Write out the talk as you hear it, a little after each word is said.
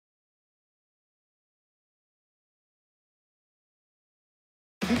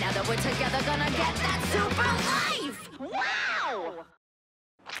that we're together gonna get that super life! Wow!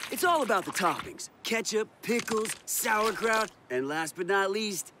 It's all about the toppings. Ketchup, pickles, sauerkraut, and last but not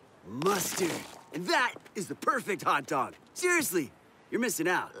least, mustard. And that is the perfect hot dog. Seriously, you're missing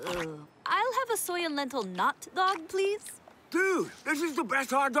out. I'll have a soy and lentil not dog, please. Dude, this is the best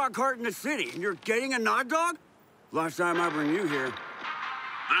hot dog cart in the city, and you're getting a not dog? Last time I bring you here.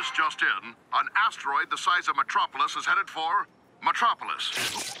 This just in. An asteroid the size of Metropolis is headed for Metropolis.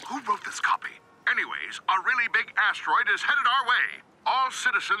 Who wrote this copy? Anyways, a really big asteroid is headed our way. All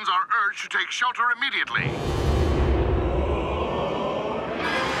citizens are urged to take shelter immediately.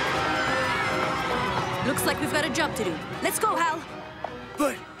 Looks like we've got a job to do. Let's go, Hal.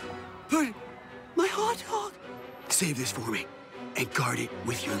 But, my hot dog. Save this for me, and guard it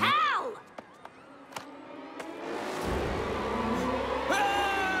with your... Hal!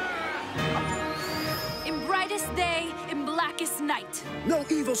 In brightest day, in blackest night. No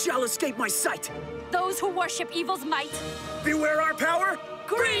evil shall escape my sight. Those who worship evil's might. Beware our power.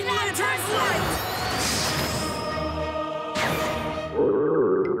 Green Lantern's light!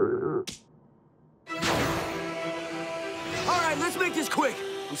 All right, let's make this quick.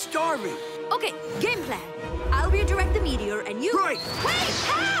 I'm starving. Okay, game plan. I'll redirect the meteor and you... Right! Wait,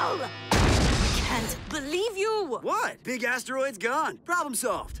 Hal! Can't believe you! What? Big asteroid's gone. Problem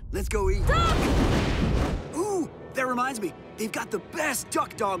solved. Let's go eat. Duck! Ooh, that reminds me. They've got the best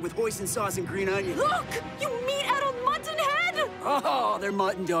duck dog with hoisin sauce and green onion. Look! You meat addled mutton head! Oh, their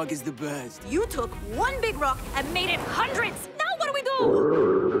mutton dog is the best. You took one big rock and made it hundreds! Now what do we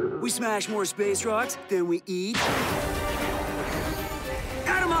do? We smash more space rocks, then we eat.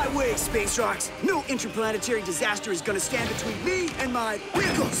 Out of my way, space rocks! No interplanetary disaster is gonna stand between me and my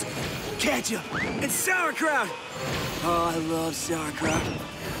pickles, ketchup, and sauerkraut! Oh, I love sauerkraut.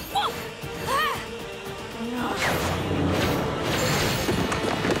 Whoa! Ah!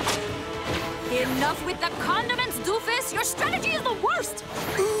 Enough with the condiments, doofus! Your strategy is the worst!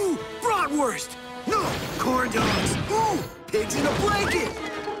 Ooh, bratwurst! No, corn dogs! Ooh, pigs in a blanket!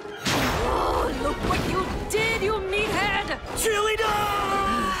 Oh, look what you did, you meathead! Chili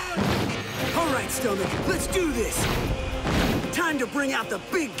dog! All right, stomach, let's do this. Time to bring out the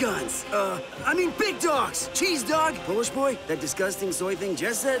big guns. Big dogs. Cheese dog, Polish boy, that disgusting soy thing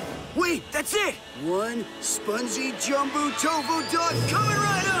Jess said. Wait, that's it. One spongy jumbo tofu dog coming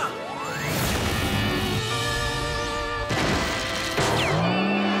right up.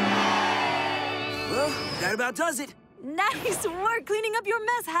 Well, that about does it. Nice work cleaning up your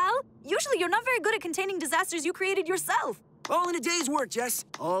mess, Hal. Usually you're not very good at containing disasters you created yourself. All in a day's work, Jess.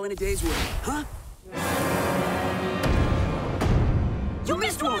 All in a day's work. Huh? You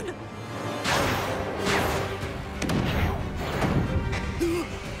missed one!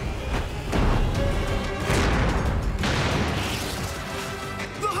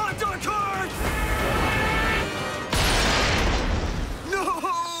 The hot dog cart! No!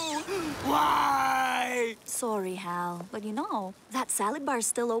 Why? Sorry, Hal, but you know, that salad bar's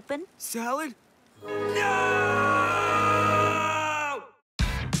still open. Salad? No!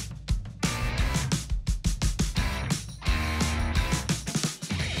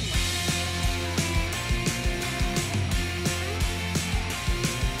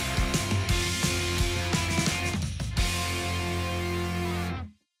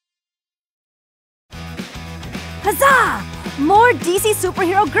 Huzzah! More DC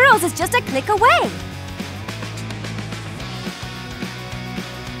superhero girls is just a click away!